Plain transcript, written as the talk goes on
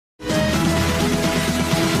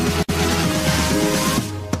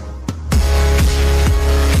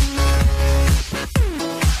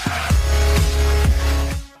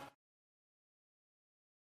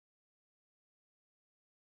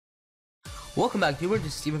Welcome back, viewer. This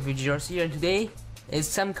is Steven from VggRC, and today is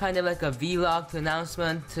some kind of like a vlog to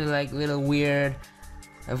announcement to like little weird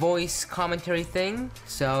voice commentary thing.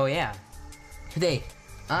 So yeah, today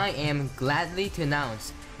I am gladly to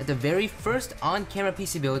announce that the very first on-camera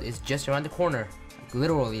PC build is just around the corner. Like,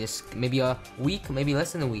 literally, just maybe a week, maybe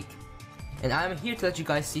less than a week. And I'm here to let you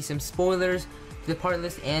guys see some spoilers to the part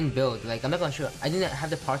list and build. Like, I'm not gonna show. I didn't have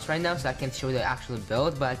the parts right now, so I can't show the actual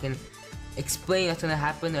build, but I can explain what's gonna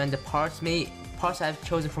happen and the parts I've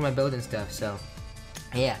chosen for my build and stuff. So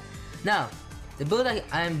yeah, now the build I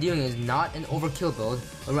am doing is not an overkill build,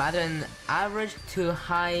 but rather an average to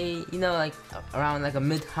high, you know, like around like a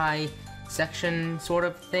mid-high section sort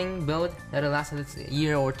of thing build that'll last a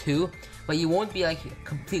year or two. But you won't be like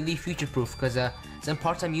completely future-proof, because some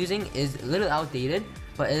parts I'm using is a little outdated,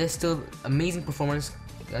 but it is still amazing performance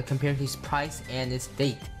compared to its price and its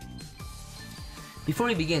date. Before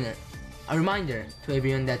we begin, a reminder to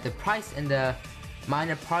everyone that the price and the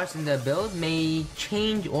minor parts in the build may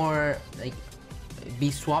change or like be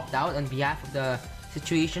swapped out on behalf of the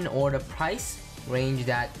situation or the price range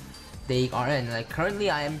that they are in. Like currently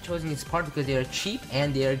I am choosing this part because they are cheap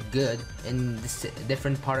and they are good in this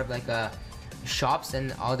different part of like shops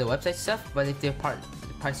and all the website stuff. But if the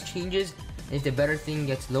price changes, if the better thing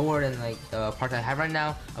gets lower than like the part I have right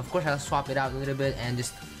now, of course I'll swap it out a little bit and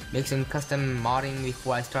just make some custom modding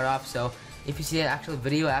before I start off. So if you see an actual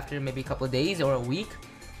video after maybe a couple of days or a week,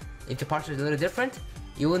 if the parts are a little different,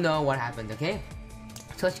 you will know what happened, okay?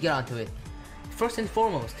 So let's get on to it. First and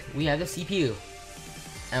foremost, we have the CPU.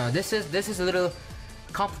 Now this is a little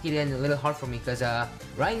complicated and a little hard for me, because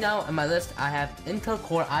right now on my list I have Intel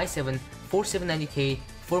Core i7 4790K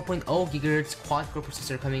 4.0 GHz quad-core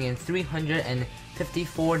processor coming in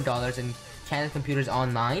 $354 in Canada Computers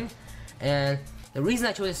Online. And the reason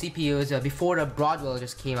I chose the CPU is before the Broadwell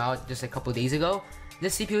just came out just a couple days ago.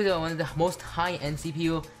 This CPU is one of the most high-end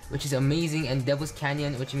CPU, which is amazing, and Devil's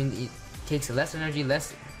Canyon, which means it takes less energy,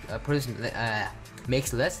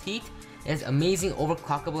 makes less heat, and it's amazing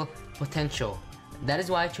overclockable potential. That is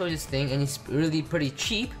why I chose this thing, and it's really pretty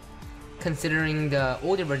cheap considering the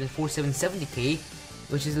older version 4770K,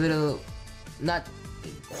 which is a little not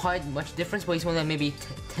quite much difference, but it's only like maybe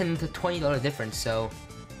 $10 to $20 difference. So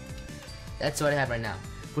that's what I have right now.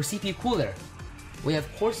 For CPU cooler, we have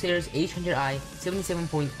Corsair's H100i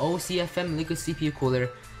 77.0 CFM liquid CPU cooler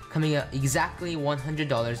coming at exactly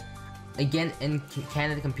 $100, again in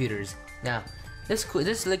Canada Computers. Now, this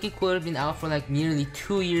liquid cooler has been out for like nearly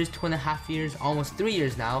 2 years, 2.5 years, almost 3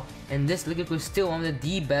 years now, and this liquid cooler is still one of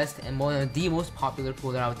the best and one of the most popular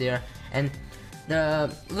cooler out there. And the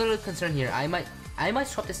little concern here, I might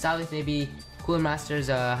swap this out with maybe Cooler Master's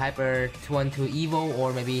Hyper 212 Evo,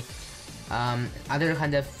 or maybe other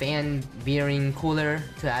kind of fan bearing cooler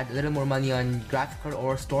to add a little more money on graphic card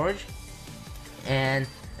or storage. And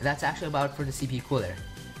that's actually about for the CPU cooler.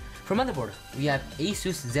 For motherboard, we have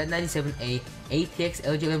Asus Z97A ATX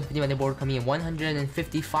LG1150 motherboard coming in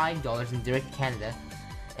 $155 in direct Canada.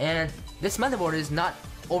 And this motherboard is not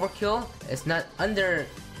overkill, it's not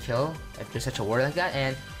underkill, if there's such a word like that,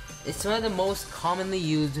 and it's one of the most commonly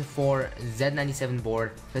used for Z97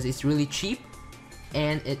 board because it's really cheap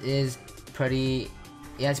and it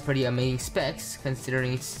has pretty amazing specs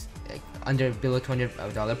considering it's like below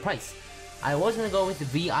 $200 price. I was gonna go with the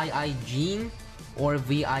VII Gene or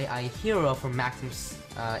VII Hero from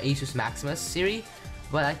Asus Maximus series,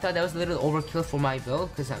 but I thought that was a little overkill for my build,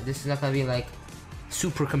 because this is not gonna be like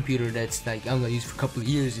super computer that's like I'm gonna use for a couple of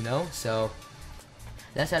years, you know. So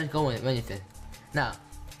that's how to go with it. Now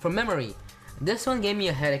for memory, this one gave me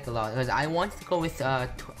a headache a lot because I wanted to go with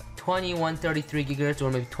 2133 GHz or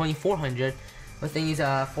maybe 2400. The thing is,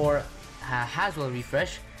 for Haswell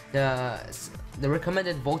refresh, the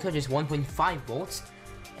recommended voltage is 1.5 volts,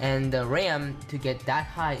 and the RAM to get that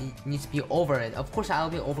high needs to be over it. Of course, I'll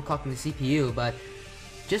be overclocking the CPU, but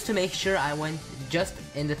just to make sure, I went just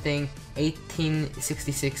in the thing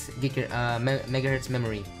 1866 megahertz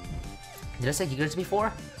memory. Did I say gigahertz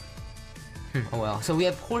before? Oh well. So we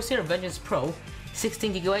have Corsair Vengeance Pro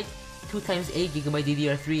 16GB 2x8GB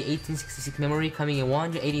DDR3 1866 memory coming in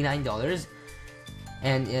 $189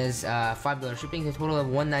 and is $5 shipping, a total of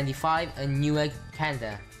 $195 in Newegg,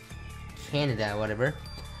 Canada, whatever.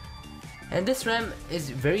 And this RAM is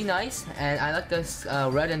very nice, and I like this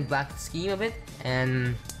red and black scheme of it.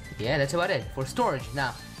 And yeah, that's about it. For storage,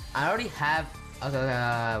 now I already have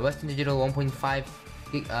a Western Digital 1.5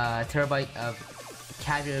 terabyte of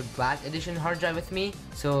Caviar Black Edition hard drive with me,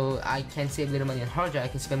 so I can save a little money on hard drive. I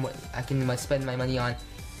can spend my money on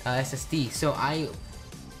SSD. So I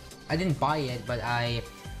didn't buy it, but I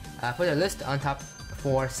put a list on top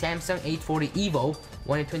for Samsung 840 EVO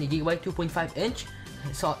 120GB 2.5 inch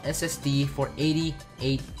SSD for $88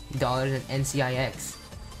 in NCIX.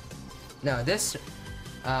 Now this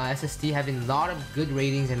SSD having a lot of good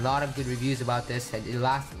ratings and a lot of good reviews about this, and it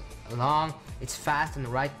lasts long, it's fast on the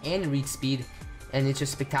write and read speed, and it's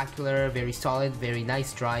just spectacular, very solid, very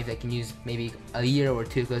nice drive that can use maybe a year or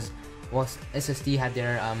two, because most SSD have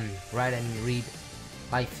their write and read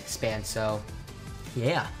lifespan. So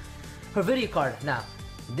yeah. For video card, now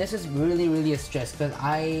this is really a stress because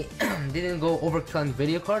I didn't go overkill on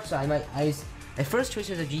video card, so my first choice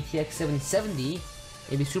was a GTX 770,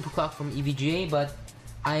 maybe superclock from EVGA, but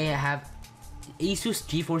I have Asus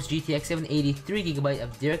GeForce GTX 780 3GB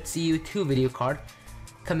of DirectCU 2 video card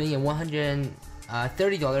coming in $130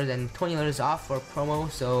 and $20 off for promo,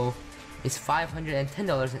 so it's $510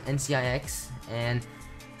 in NCIX. And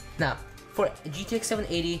now for GTX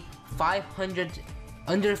 780, 500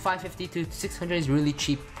 under 550 to 600 is really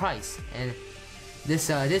cheap price, and this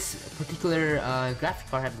particular graphic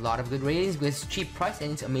card had a lot of good ratings with cheap price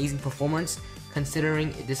and it's amazing performance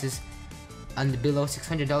considering this is on the below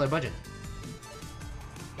 $600 budget.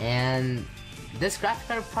 And this graphic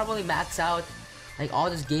card probably max out like all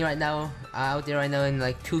this game right now out there right now in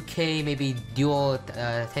like 2K, maybe dual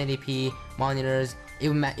 1080p monitors,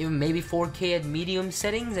 even maybe 4K at medium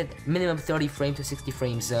settings at minimum 30 frames to 60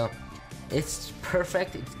 frames. So it's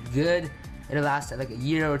perfect, it's good, it'll last like a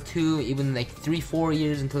year or two, even like 3-4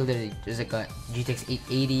 years until there's like a GTX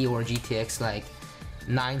 880 or GTX like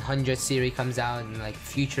 900 series comes out in like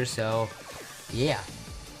future. So yeah.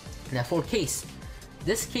 Now for case,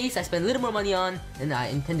 this case I spent a little more money on than I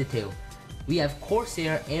intended to. We have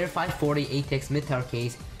Corsair Air 540 ATX mid-tower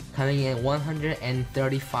case coming in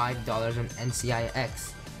 $135 on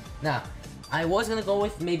NCIX. Now I was gonna go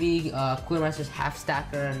with maybe Cooler Master's half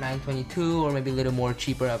stacker 922, or maybe a little more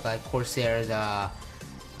cheaper of like Corsair's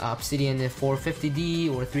Obsidian 450D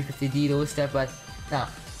or 350D, those stuff. But now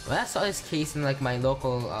when I saw this case in like my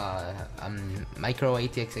local micro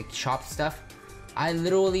ATX like shop stuff, I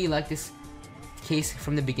literally like this case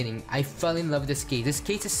from the beginning. I fell in love with this case. This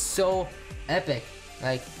case is so epic.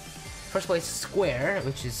 Like, first of all, it's square,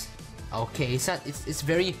 which is okay. It's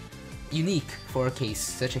very unique for a case,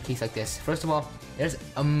 such a case like this. First of all, there's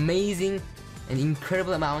amazing and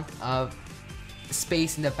incredible amount of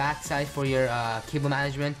space in the back side for your cable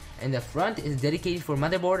management, and the front is dedicated for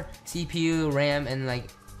motherboard, CPU, RAM, and like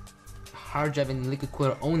hard drive and liquid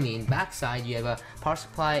cooler only. In back side you have a power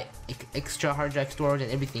supply, extra hard drive storage,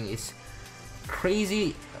 and everything is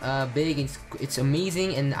crazy big. It's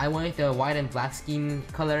amazing, and I wanted the white and black scheme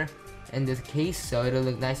color in this case, so it'll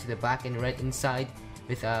look nice with the black and red inside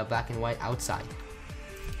with black and white outside.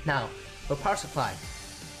 Now for power supply,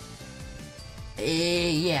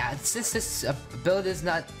 yeah, since this build is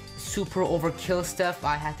not super overkill stuff,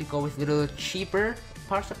 I had to go with a little cheaper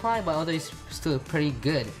power supply, but although it's still pretty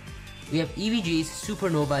good. We have EVGA's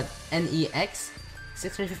Supernova NEX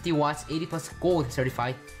 650 watts 80 plus gold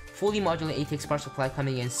certified fully modular ATX power supply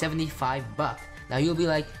coming in $75. Now you'll be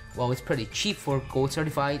like, well, it's pretty cheap for gold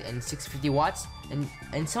certified and 650 watts,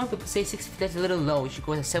 and some people say 650 that's a little low, you should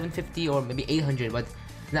go to 750 or maybe 800. But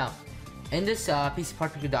now in this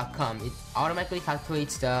PCPartPicker.com, it automatically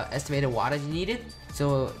calculates the estimated wattage needed.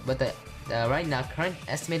 So but the right now current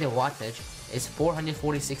estimated wattage is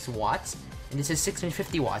 446 watts, and this is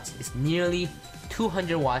 650 watts. It's nearly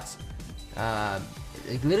 200 watts, a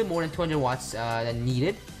little more than 200 watts than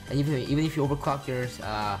needed. And even if you overclock your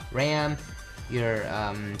RAM, your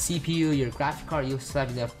CPU, your graphic card, you'll still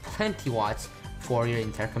have enough plenty watts for your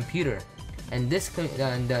entire computer. And this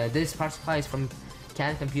power supply is from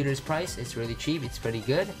Canon Computers price. It's really cheap, it's pretty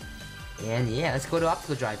good. And yeah, let's go to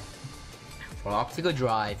optical drive. For optical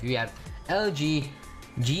drive, we have LG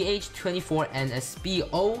GH24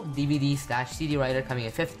 NSPO DVD/CD writer coming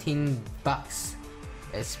at $15.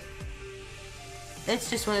 It's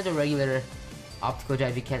just one of the regular optical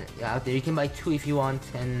drive you can out there. You can buy two if you want,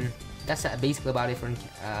 and that's basically about it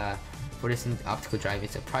for this optical drive.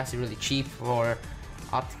 It's a price really cheap for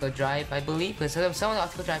optical drive, I believe, because some of the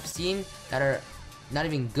optical drive I've seen that are not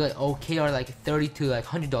even good, okay, are like $30 to like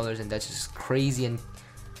 $100, and that's just crazy,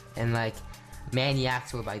 and like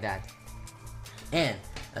maniacs will buy that. And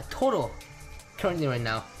a total currently right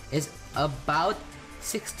now is about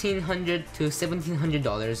 $1,600 to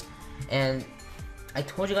 $1,700, and I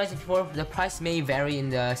told you guys before, the price may vary in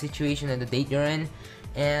the situation and the date you're in.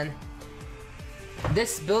 And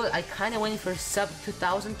this build, I kind of went for sub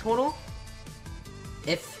 2,000 total,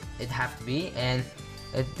 if it have to be, and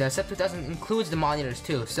the sub 2,000 includes the monitors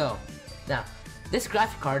too. So now this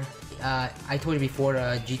graphic card, I told you before,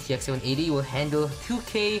 GTX 780 will handle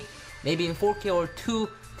 2K, maybe in 4K or 2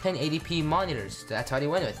 1080p monitors. So that's what I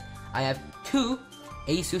went with. I have two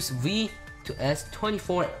Asus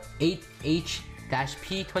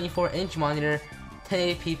V2S24-8H-P 24-inch monitor,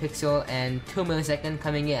 1080p pixel and 2 millisecond,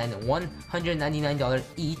 coming in at $199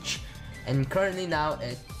 each. And currently now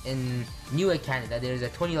in New Canada, there's a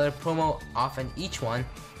 $20 promo off on each one,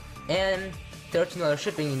 and $13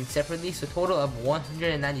 shipping separately, so total of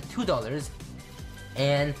 $192.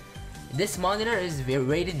 And this monitor is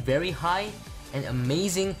rated very high and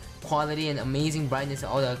amazing quality and amazing brightness.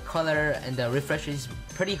 All the color and the refresh is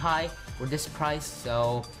pretty high for this price,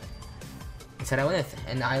 so that's what I went with.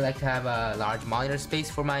 And I like to have a large monitor space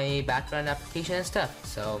for my background application and stuff.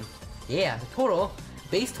 So yeah, the total,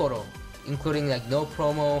 base total, including like no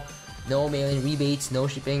promo, no mail-in rebates, no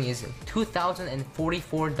shipping, is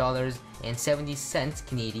 $2,044.70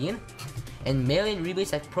 Canadian. And mail-in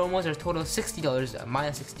rebates at promos are total $60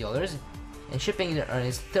 minus $60, and shipping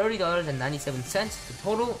is $30.97. The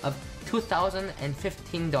total of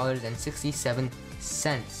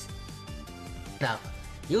 $2,015.67. Now,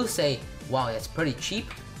 you'll say, wow, that's pretty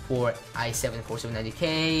cheap for i7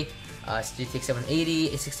 4790K, GTX 780,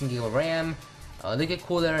 16GB of RAM, liquid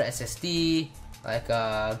cooler, SSD, like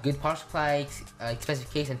a good power supply, expensive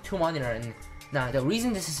case, and 2 monitor. And now the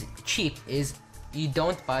reason this is cheap is you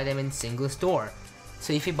don't buy them in single store.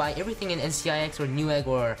 So if you buy everything in NCIX or Newegg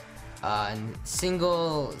or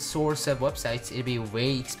single source of websites, it'd be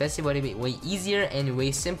way expensive, but it'd be way easier and way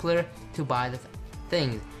simpler to buy the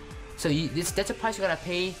thing. So that's a price you gotta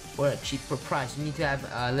pay for a cheaper price. You need to have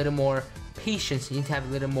a little more patience. You need to have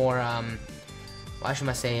a little more, what should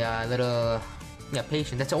I say, a little, yeah,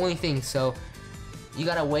 patience. That's the only thing. So you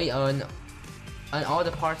gotta wait on all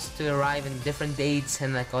the parts to arrive in different dates,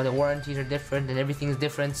 and like all the warranties are different and everything is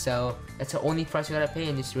different. So that's the only price you gotta pay,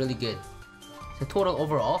 and it's really good. So total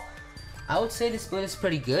overall, I would say this build is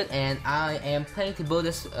pretty good, and I am planning to build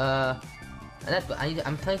this. I'm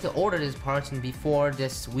planning to order these parts before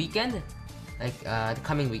this weekend, like the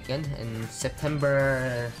coming weekend, in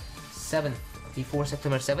September 7th, before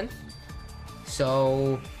September 7th.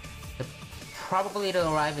 So probably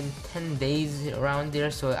it'll arrive in 10 days around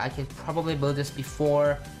there, so I can probably build this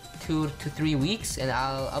before 2 to 3 weeks, and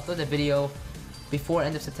I'll upload a video before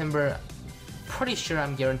end of September. Pretty sure,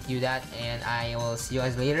 I'm guarantee you that, and I will see you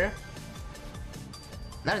guys later.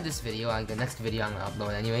 Not in this video, the next video I'm gonna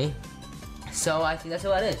upload anyway. So I think that's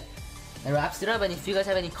about it. That wraps it up, and if you guys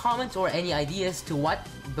have any comments or any ideas to what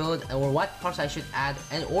build or what parts I should add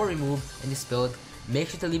and or remove in this build, make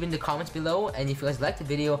sure to leave in the comments below. And if you guys liked the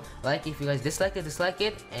video, like. If you guys disliked it, dislike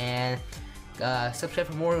it. And subscribe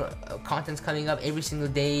for more contents coming up every single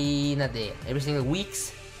day, every single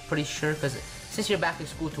weeks, pretty sure, because since you're back to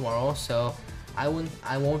school tomorrow, so I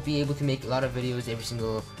won't be able to make a lot of videos every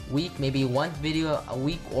single week, maybe one video a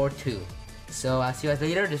week or 2. So I'll see you guys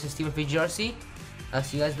later. This is Steven VggRC. I'll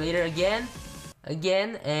see you guys later again,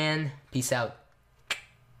 and peace out.